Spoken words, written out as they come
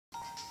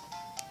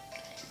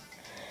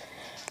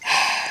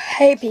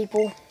Hey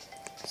people,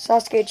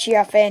 Sasuke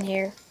Uchiha fan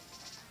here,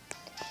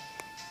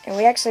 and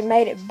we actually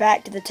made it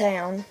back to the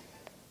town.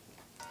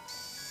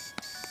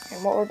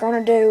 And what we're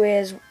gonna do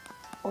is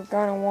we're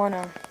gonna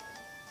wanna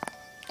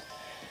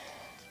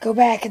go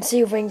back and see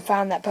if we can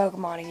find that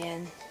Pokemon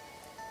again,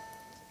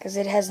 because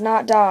it has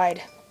not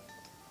died.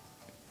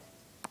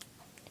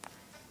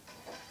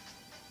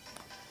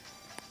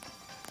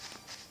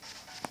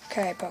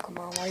 Okay,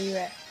 Pokemon, where you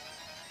at?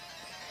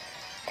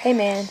 Hey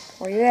man,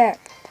 where you at?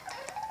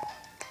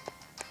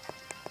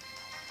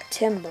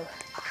 Timber.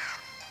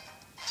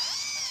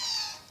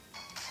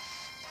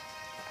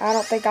 I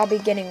don't think I'll be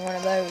getting one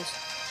of those.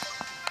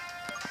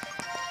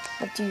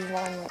 Let's use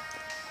line whip.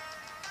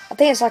 I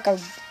think it's like a,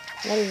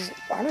 I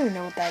don't even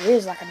know what that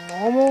is, like a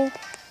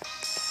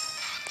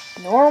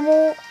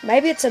normal,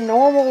 maybe it's a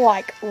normal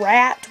like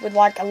rat with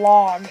like a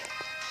log.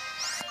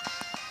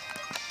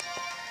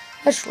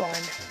 Let's run,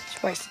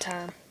 it's a waste of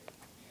time.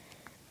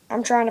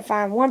 I'm trying to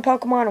find one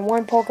Pokemon and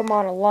one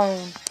Pokemon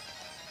alone.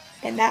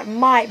 And that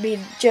might be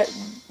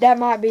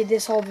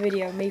this whole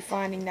video, me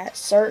finding that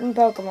certain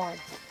Pokemon.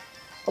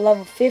 A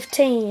level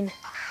 15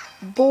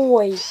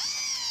 boy,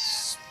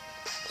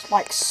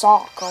 like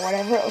sock or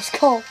whatever it was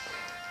called.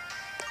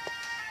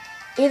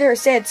 Either it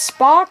said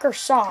Spock or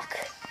sock.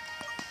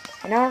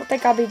 And I don't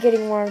think I'll be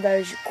getting one of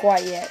those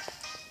quite yet.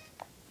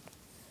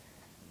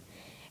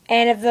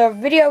 And if the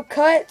video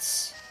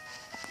cuts,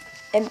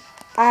 and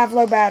I have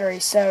low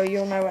battery, so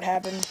you'll know what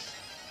happened.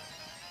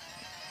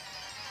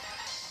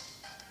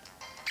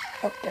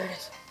 Oh, there it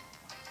is.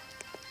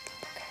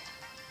 Okay.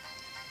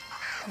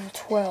 Level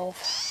 12.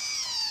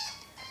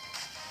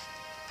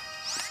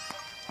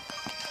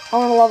 I'm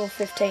on level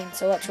 15,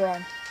 so let's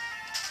run.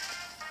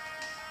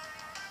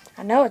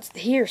 I know it's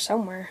here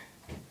somewhere.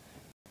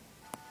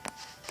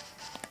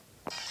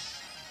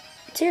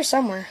 It's here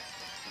somewhere.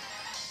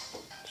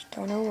 Just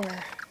don't know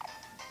where.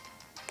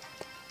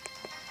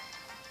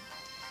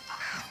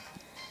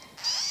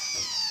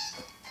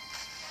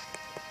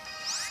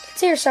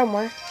 It's here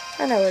somewhere.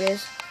 I know it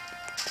is.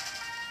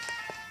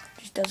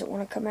 Doesn't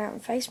want to come out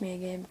and face me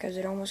again because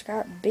it almost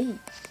got beat.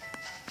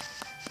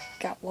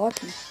 Got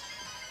lucky.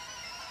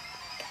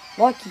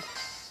 Lucky.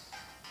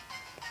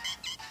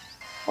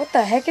 What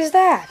the heck is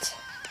that?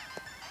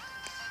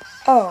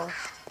 Oh.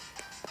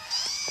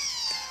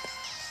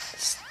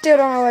 Still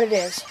don't know what it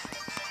is.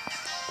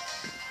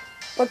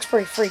 Looks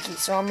pretty freaky,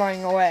 so I'm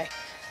running away.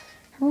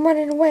 I'm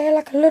running away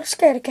like a little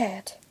scaredy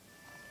cat.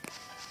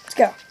 Let's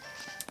go.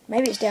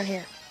 Maybe it's down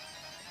here.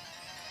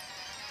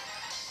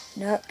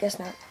 Nope, guess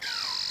not.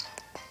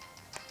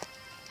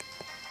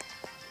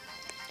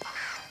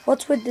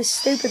 What's with this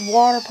stupid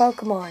water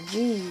Pokemon?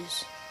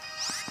 Jeez.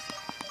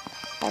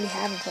 I already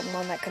have a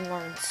Pokemon that can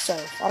learn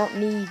Surf. I don't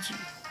need you.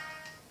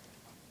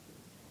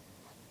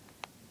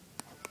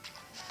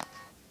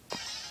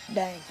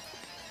 Dang.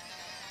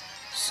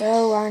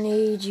 So I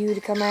need you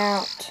to come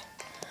out.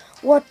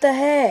 What the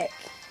heck?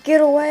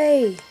 Get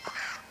away.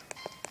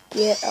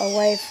 Get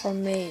away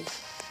from me.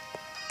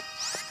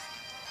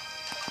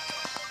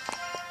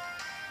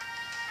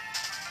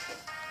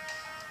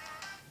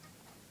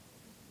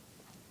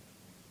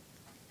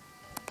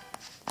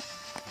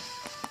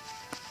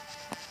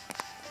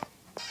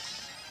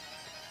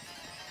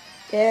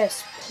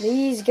 Yes,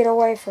 please get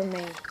away from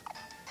me.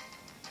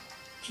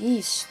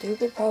 Jeez,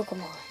 stupid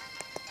Pokemon.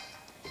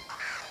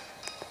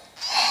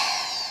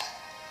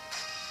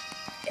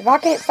 If I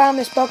can't find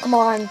this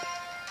Pokemon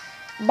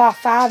by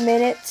 5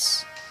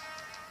 minutes,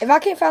 if I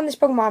can't find this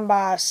Pokemon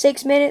by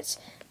 6 minutes,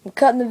 I'm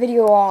cutting the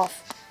video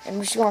off and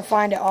I'm just going to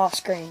find it off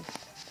screen.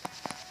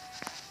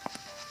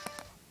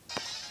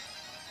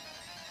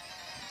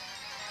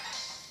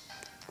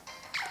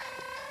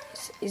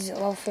 Is it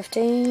level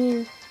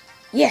 15?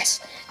 Yes!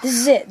 This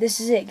is it.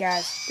 This is it,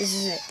 guys. This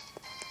is it.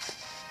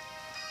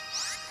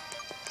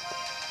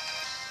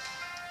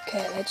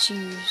 Okay, let's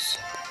use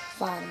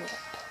Vine Whip.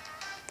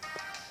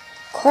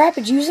 Crap,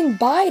 it's using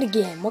Bite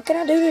again. What can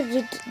I do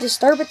to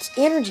disturb its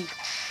energy?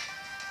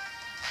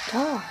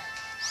 God.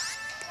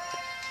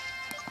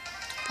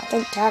 I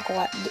think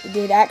Tackle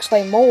did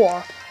actually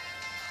more.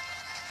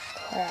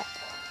 Crap.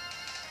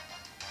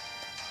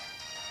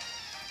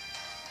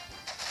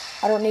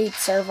 I don't need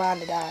Servine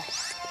to die.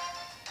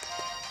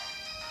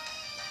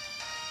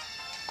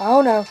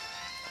 Oh no.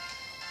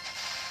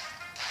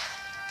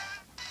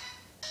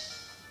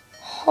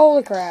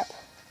 Holy crap.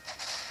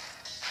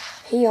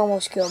 He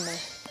almost killed me.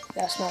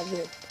 That's not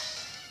good.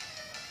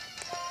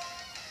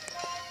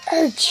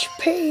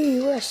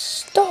 HP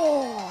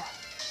restore.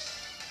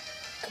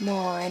 Come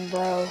on,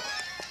 bro.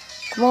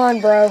 Come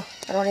on, bro.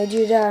 I don't need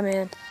you to die,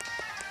 man.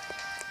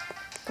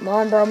 Come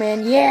on, bro,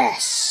 man.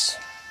 Yes.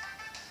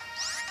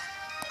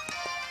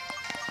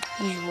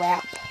 He's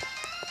wrapped.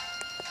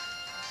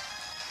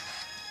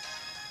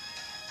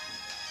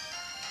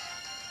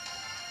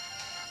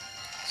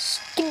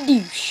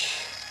 Skadoosh.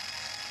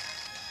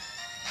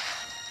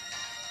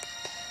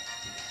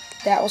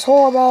 That was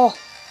horrible.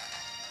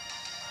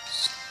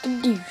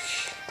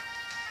 Skadoosh.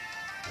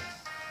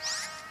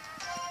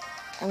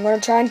 I'm gonna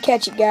try and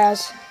catch it,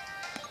 guys.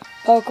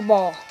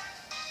 Pokeball.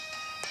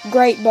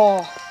 Great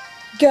Ball.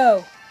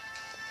 Go.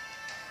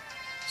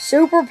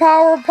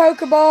 Superpower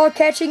Pokeball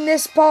catching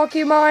this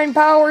Pokemon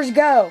powers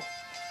go.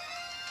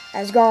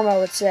 As Garmo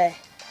would say.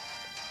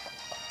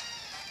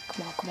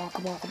 Come on, come on,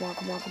 come on, come on,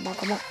 come on, come on,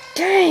 come on.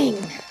 Dang!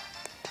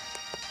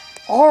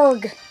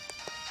 Arg.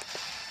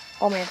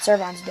 Oh man,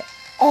 Servine's dead.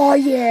 Oh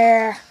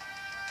yeah!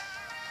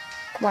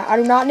 Come on, I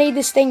do not need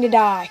this thing to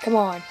die. Come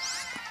on.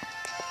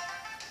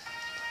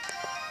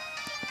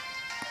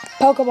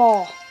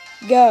 Pokeball.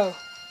 Go.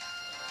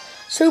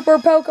 Super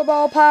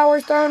Pokeball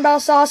powers thrown by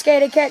Sasuke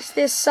to catch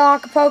this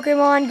sock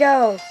Pokemon.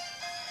 Go.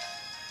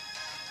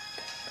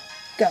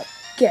 Go.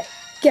 Go.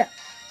 Go.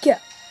 Go.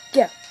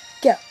 Go.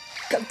 Go.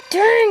 Go.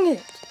 Dang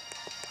it!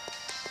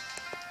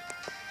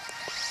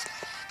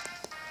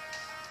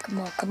 Come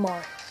on, come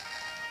on.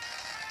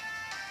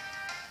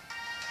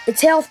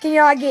 Its health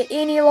cannot get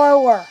any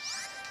lower.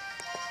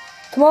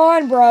 Come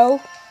on, bro.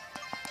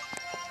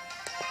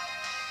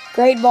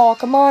 Great Ball.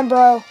 Come on,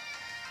 bro.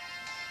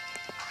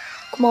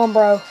 Come on,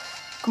 bro.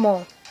 Come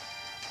on.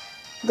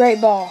 Great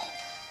Ball.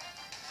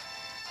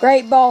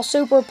 Great Ball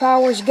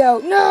superpowers go.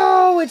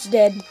 No, it's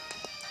dead.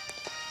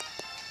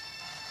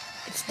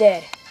 It's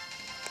dead.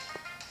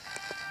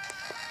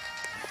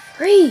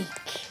 Freak.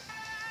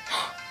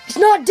 It's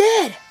not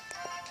dead.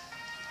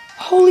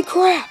 Holy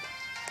crap.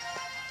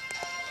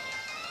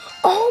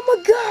 Oh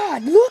my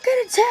god, look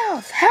at its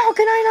health. How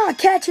can I not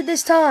catch it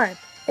this time?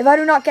 If I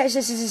do not catch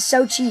this, this is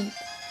so cheap.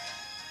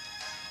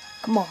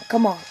 Come on,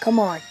 come on, come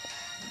on.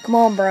 Come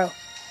on, bro.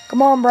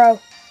 Come on, bro.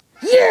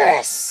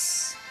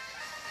 Yes!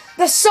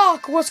 The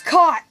sock was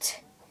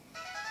caught.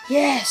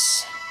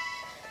 Yes.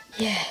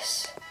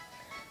 Yes.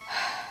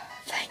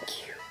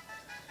 Thank you.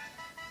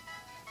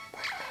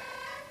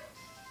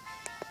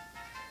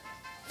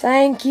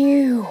 Thank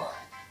you.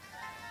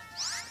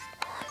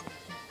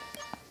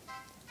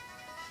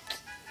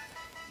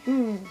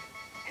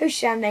 Who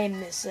shall I name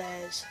this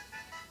as?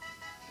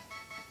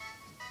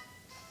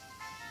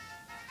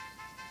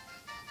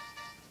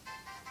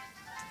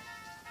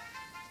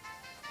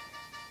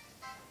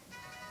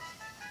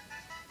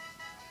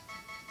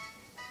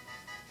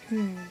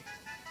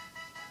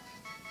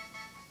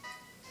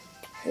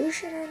 Who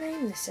should I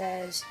name this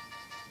as?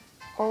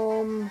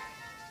 M.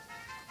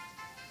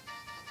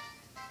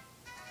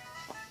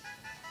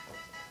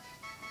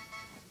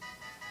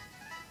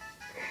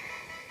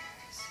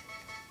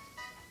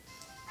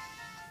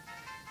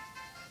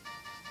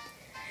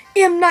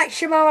 Night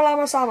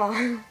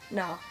Shyamalan.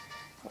 No,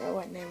 I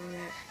wouldn't name him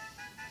that.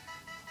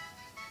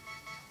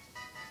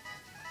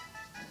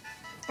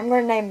 I'm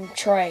gonna name him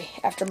Trey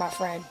after my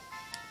friend.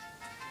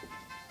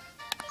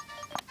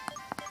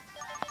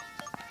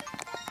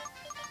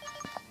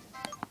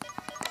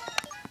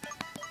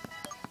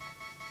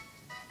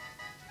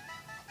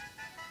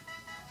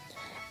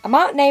 I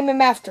might name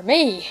him after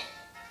me.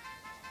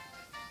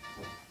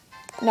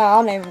 No,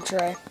 I'll name him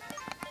Trey.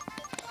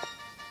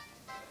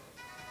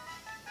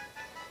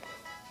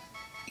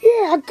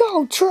 Yeah,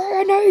 go, Trey.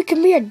 I know you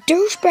can be a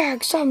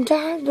douchebag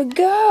sometimes, but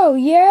go,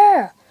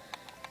 yeah.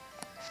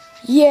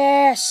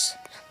 Yes,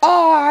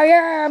 I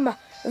am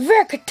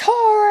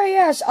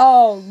victorious.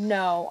 Oh,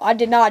 no. I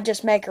did not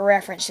just make a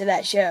reference to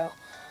that show.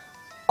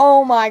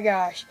 Oh, my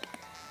gosh.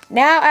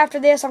 Now, after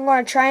this, I'm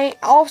going to train,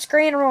 off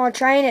screen, I'm going to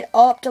train it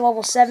up to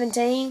level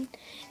 17.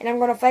 And I'm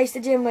going to face the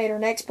gym leader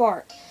next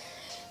part.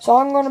 So,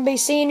 I'm going to be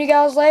seeing you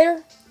guys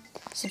later.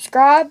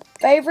 Subscribe,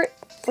 favorite,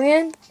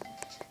 friend,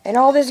 and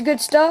all this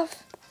good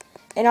stuff.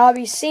 And I'll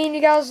be seeing you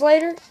guys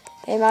later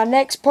in my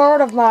next part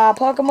of my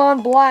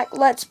Pokemon Black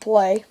Let's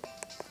Play.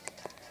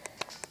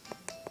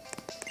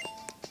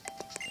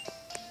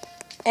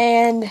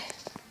 And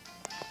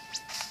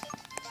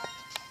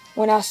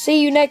when I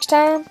see you next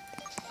time,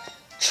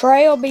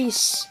 Trey will be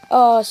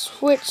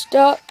switched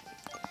up.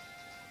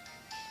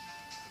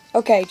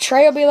 Okay,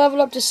 Trey will be leveled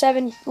up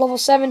to level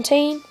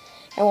 17,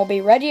 and we'll be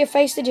ready to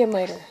face the gym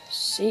leader.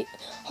 See,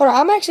 hold on,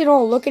 I'm actually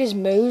going to look at his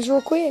moves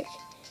real quick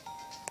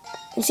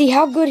and see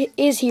how good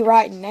is he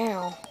right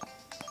now.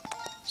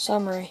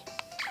 Summary.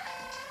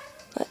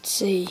 Let's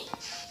see.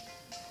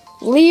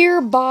 Leer,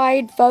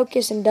 Bide,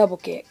 Focus, and Double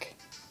Kick.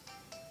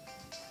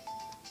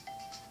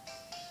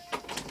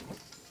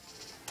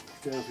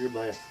 Stand for your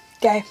bath.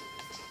 Okay.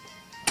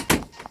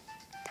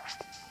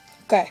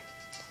 Okay.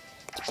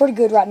 It's pretty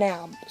good right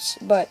now,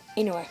 but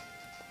anyway.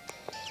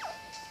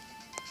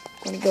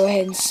 I'm going to go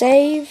ahead and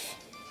save,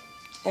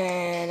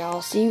 and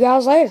I'll see you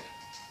guys later.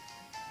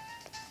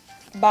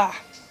 Bye.